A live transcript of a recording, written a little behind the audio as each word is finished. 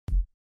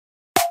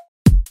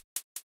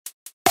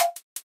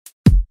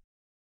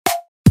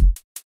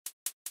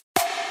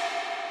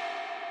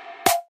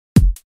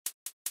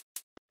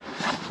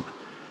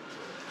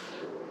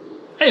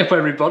up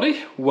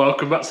everybody,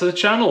 welcome back to the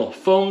channel.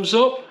 Thumbs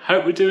up,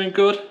 hope we're doing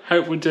good,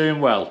 hope we're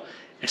doing well.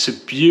 It's a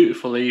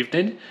beautiful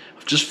evening,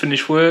 I've just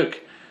finished work,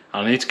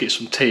 I need to get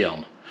some tea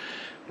on.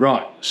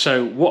 Right,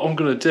 so what I'm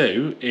going to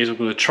do is I'm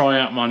going to try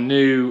out my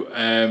new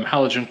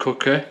halogen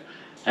cooker,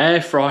 air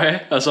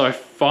fryer, as I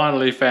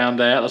finally found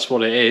out that's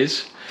what it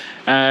is.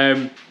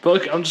 But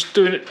look, I'm just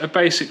doing a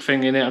basic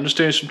thing in it. I'm just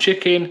doing some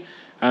chicken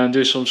and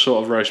do some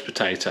sort of roast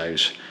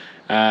potatoes.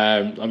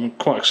 I'm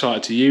quite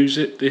excited to use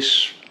it,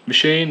 this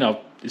machine.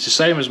 It's the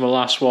same as my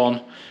last one,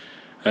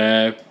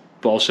 but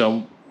also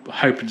I'm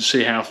hoping to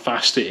see how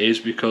fast it is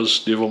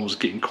because the other one was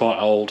getting quite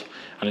old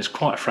and it's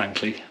quite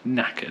frankly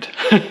knackered.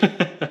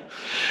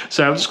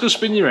 So I'm just going to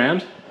spin you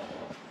around.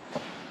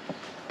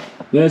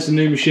 There's the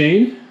new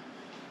machine.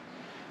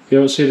 If you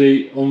haven't seen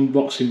the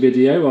unboxing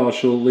video, I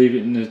shall leave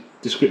it in the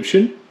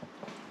description.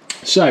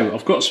 So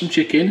I've got some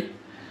chicken.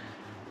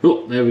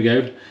 Oh, there we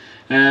go.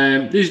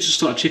 These are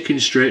just like chicken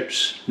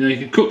strips. You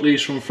can cook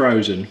these from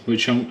frozen,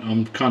 which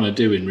I'm kind of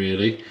doing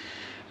really.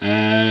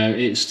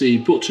 It's the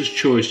Butcher's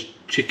Choice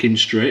chicken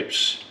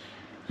strips.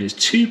 It's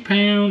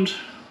 £2, is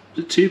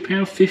it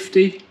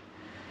 £2.50?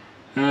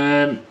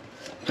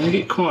 I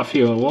get quite a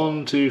few.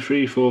 1, 2,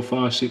 3, 4,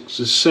 5, 6,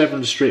 there's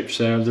 7 strips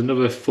there. There's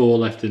another 4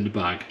 left in the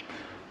bag.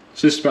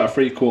 So this is about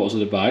 3/4 of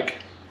the bag.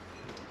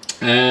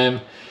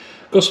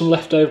 Got some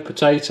leftover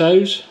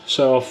potatoes,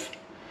 so I've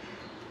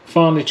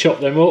finally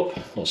chopped them up.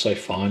 I'll say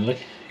finally,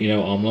 you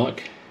know what I'm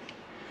like.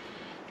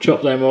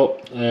 Chop them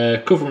up,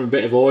 cover them in a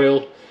bit of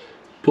oil,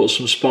 put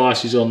some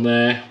spices on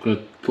there. I'm going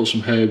to put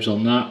some herbs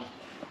on that,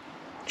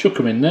 chuck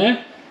them in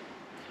there,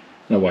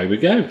 and away we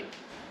go.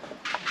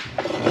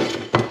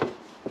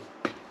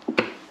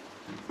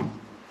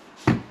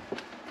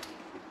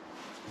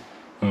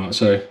 Alright,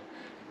 so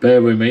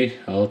bear with me,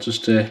 I'll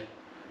just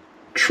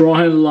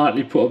try and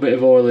lightly put a bit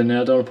of oil in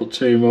there. I don't want to put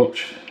too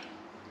much.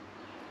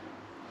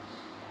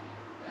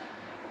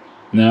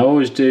 Now I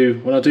always do,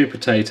 when I do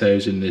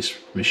potatoes in this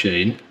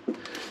machine,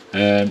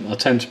 I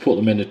tend to put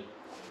them in a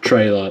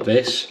tray like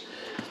this,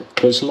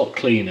 but it's a lot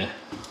cleaner.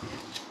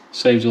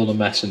 Saves all the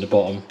mess in the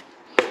bottom.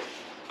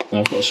 Now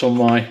I've got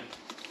some of my,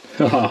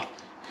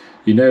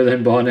 you know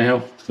them by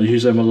now, I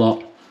use them a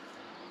lot.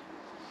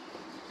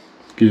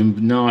 Give them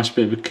a nice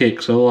bit of a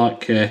kick, so I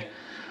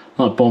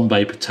like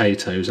Bombay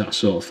potatoes, that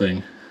sort of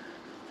thing.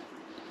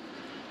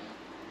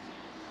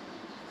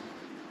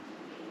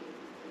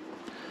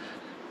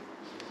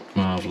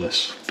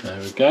 Marvellous. There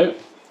we go.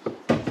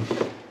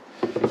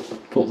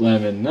 Put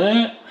them in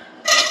there.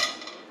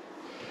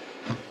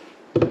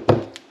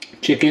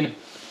 Chicken. I'm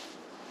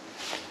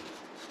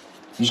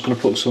just going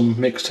to put some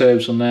mixed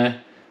herbs on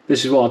there.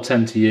 This is what I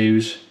tend to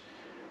use,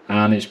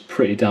 and it's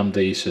pretty damn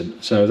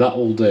decent. So that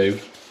will do.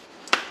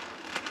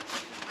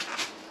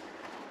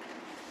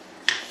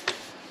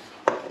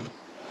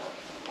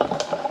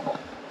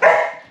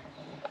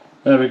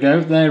 There we go.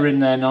 They're in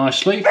there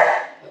nicely.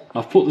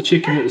 I've put the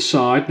chicken at the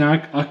side.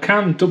 Now I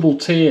can double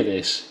tier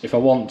this if I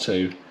want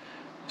to,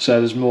 so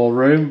there's more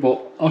room,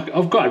 but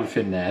I've got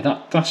everything there,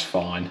 that's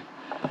fine.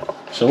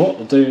 So what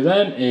we'll do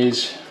then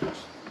is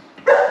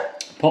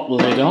pop the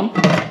lid on,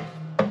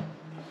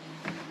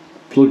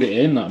 plug it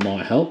in, that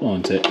might help,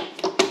 won't it?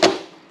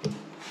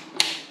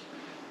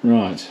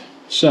 Right,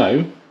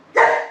 so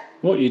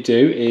what you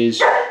do is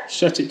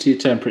set it to your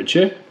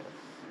temperature.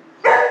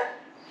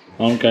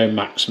 I'm going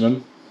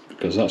maximum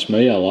because that's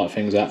me, I like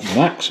things at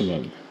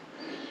maximum.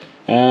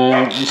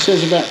 It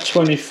says about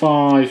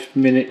 25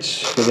 minutes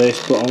for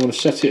this, but I'm going to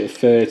set it at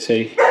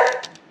 30,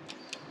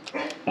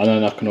 and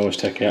then I can always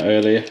take it out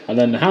earlier. And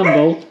then the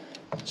handle,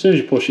 as soon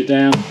as you push it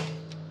down,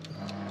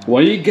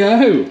 away you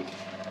go.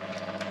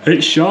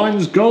 It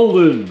shines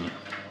golden.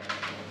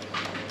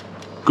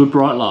 Good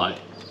bright light.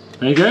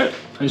 There you go.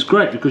 It's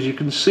great because you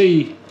can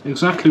see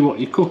exactly what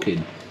you're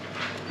cooking.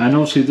 And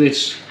obviously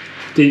this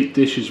deep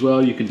dish as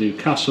well, you can do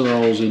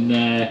casseroles in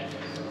there,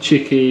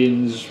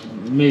 chickens,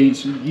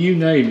 meats, you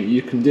name it,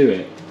 you can do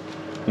it.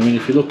 I mean,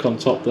 if you look on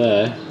top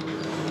there,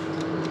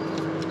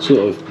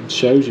 sort of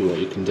shows you what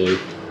you can do,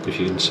 if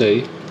you can see.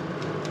 You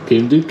can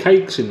even do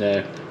cakes in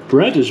there,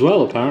 bread as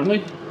well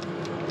apparently.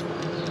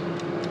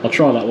 I'll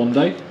try that one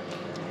day.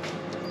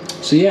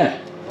 So yeah,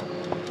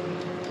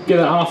 give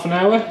it half an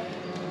hour,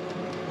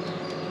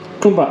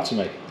 come back to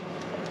me.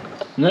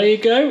 And there you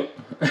go.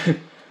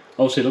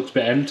 Obviously it looks a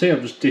bit empty,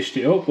 I've just dished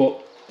it up,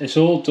 but it's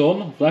all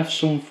done. I've left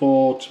some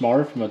for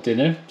tomorrow for my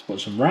dinner, to put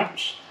some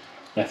wraps,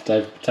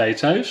 leftover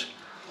potatoes.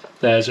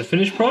 There's a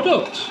finished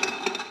product.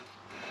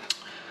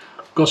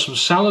 Got some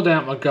salad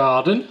out my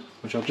garden,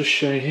 which I'll just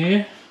show you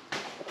here.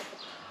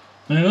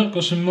 There, look,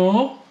 got some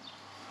more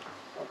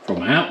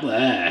from out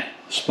there.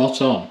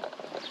 Spot on.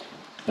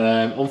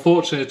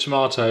 Unfortunately, the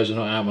tomatoes are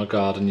not out my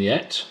garden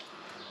yet.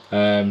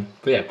 But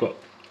yeah, I've got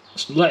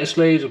some lettuce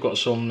leaves, I've got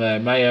some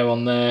mayo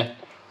on there,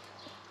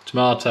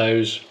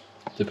 tomatoes,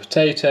 the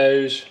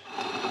potatoes,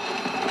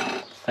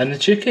 and the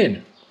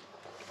chicken.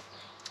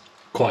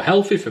 Quite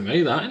healthy for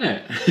me, that,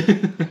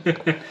 isn't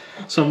it?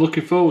 So I'm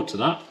looking forward to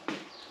that.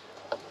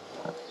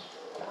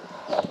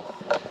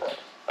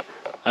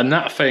 And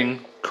that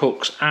thing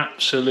cooks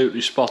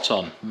absolutely spot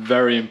on.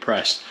 Very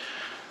impressed.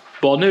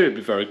 But I knew it'd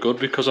be very good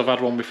because I've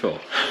had one before.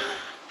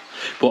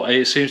 But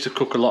it seems to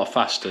cook a lot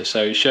faster,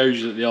 so it shows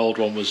you that the old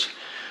one was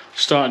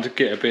starting to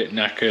get a bit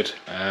knackered,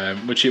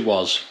 which it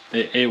was.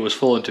 It was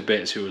falling to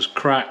bits, it was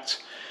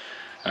cracked,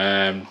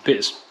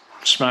 bits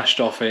smashed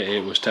off it,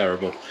 it was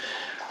terrible.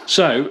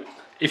 So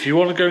if you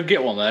want to go and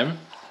get one of them,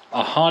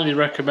 I highly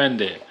recommend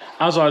it.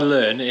 As I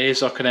learned, it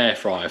is like an air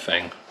fryer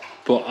thing,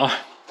 but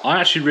I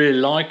actually really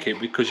like it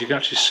because you can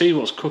actually see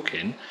what's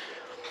cooking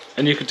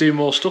and you can do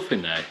more stuff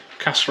in there.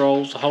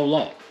 Casseroles, a whole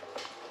lot.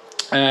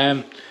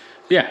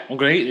 Yeah, I'm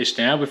going to eat this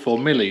now before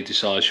Millie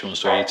decides she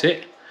wants to eat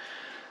it.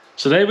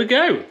 So there we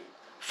go.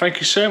 Thank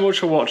you so much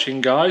for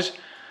watching, guys.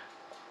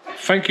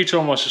 Thank you to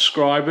all my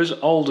subscribers,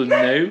 old and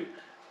new.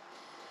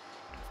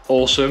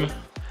 Awesome.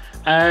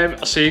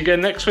 I'll see you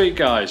again next week,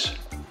 guys.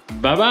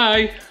 Bye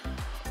bye.